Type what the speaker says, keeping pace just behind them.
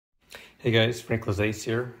Hey guys, Frank Lazace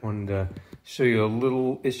here. Wanted to show you a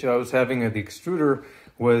little issue I was having. The extruder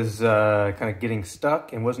was kind of getting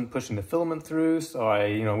stuck and wasn't pushing the filament through. So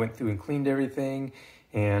I, went through and cleaned everything,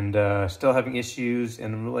 and still having issues.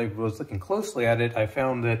 And really was looking closely at it. I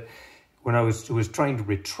found that when I was trying to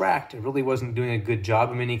retract, it really wasn't doing a good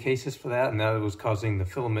job in many cases for that, and that was causing the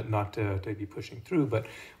filament not to be pushing through. But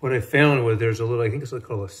what I found was there's a little, I think it's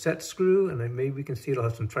called a set screw, and maybe we can see it.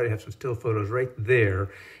 I'll try to have some still photos right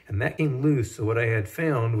there, and that came loose. So what I had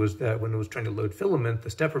found was that when it was trying to load filament,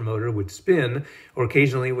 the stepper motor would spin, or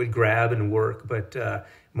occasionally it would grab and work, but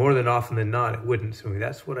more than often than not, it wouldn't. So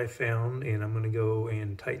that's what I found, and I'm gonna go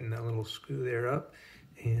and tighten that little screw there up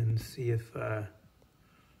and see if,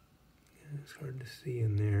 it's hard to see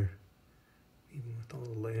in there, even with all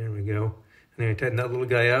the light. There we go. And then I tighten that little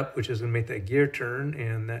guy up, which is going to make that gear turn,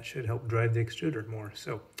 and that should help drive the extruder more.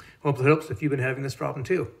 So hopefully it helps if you've been having this problem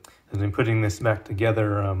too. And then putting this back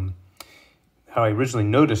together, how I originally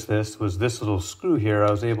noticed this was this little screw here.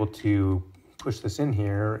 I was able to push this in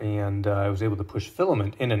here, and I was able to push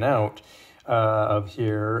filament in and out of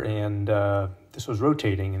here, and this was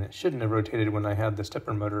rotating, and it shouldn't have rotated when I had the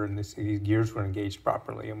stepper motor and these gears were engaged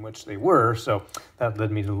properly, in which they were. So that led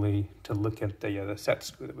me to look at the set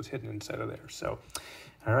screw that was hidden inside of there. So,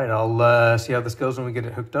 all right, I'll see how this goes when we get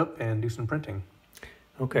it hooked up and do some printing.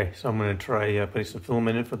 Okay, so I'm going to try putting some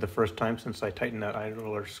filament in for the first time since I tightened that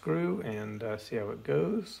idler screw, and see how it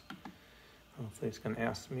goes. Hopefully it's going to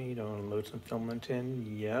ask me to load some filament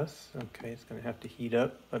in. Yes. Okay, it's going to have to heat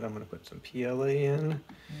up, but I'm going to put some PLA in.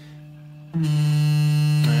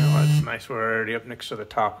 Well, that's nice. We're already up next to the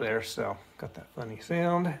top there, so got that funny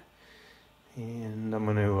sound. And I'm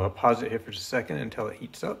going to pause it here for just a second until it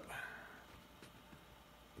heats up.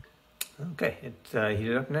 Okay, it's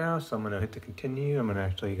heated up now, so I'm going to hit the continue. I'm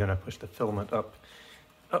actually going to push the filament up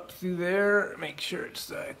through there, make sure it's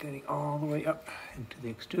getting all the way up into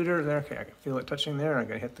the extruder there. Okay, I can feel it touching there. I'm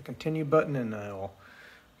going to hit the continue button, and I'll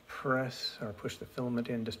press or push the filament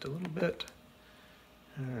in just a little bit.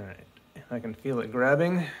 All right, and I can feel it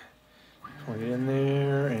grabbing. Point it in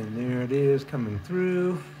there, and there it is coming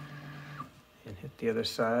through. And hit the other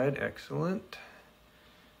side. Excellent.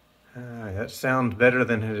 That sounds better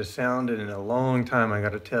than it has sounded in a long time, I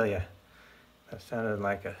got to tell you. That sounded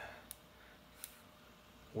like a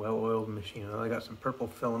well-oiled machine. I got some purple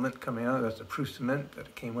filament coming out. That's the Prusa Mini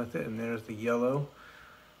that came with it, and there's the yellow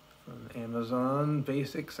from Amazon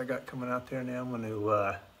Basics I got coming out there now. I'm going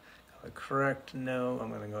to correct. No, I'm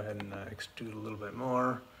going to go ahead and extrude a little bit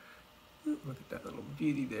more. Look at that little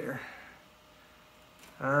beauty there.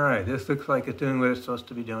 All right, this looks like it's doing what it's supposed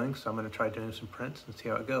to be doing, so I'm going to try doing some prints and see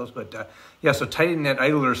how it goes. But yeah, so tightening that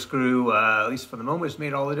idler screw, at least for the moment, it's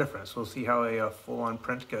made all the difference. We'll see how a full-on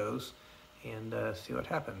print goes and see what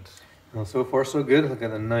happens. Well, so far so good. Look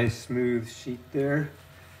at a nice smooth sheet there.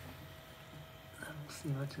 We'll see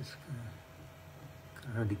much. It's kind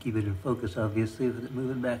of hard to keep it in focus, obviously, with it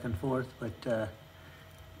moving back and forth, but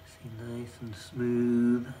see, nice and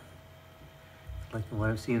smooth. Like what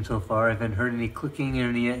I've seen so far. I haven't heard any clicking or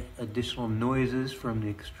any additional noises from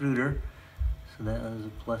the extruder, so that was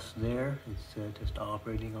a plus there. It's just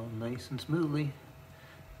operating all nice and smoothly.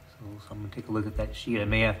 So I'm going to take a look at that sheet. I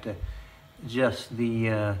may have to adjust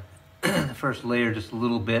the first layer just a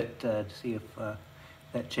little bit to see if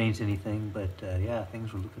that changed anything, but yeah,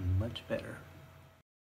 things were looking much better.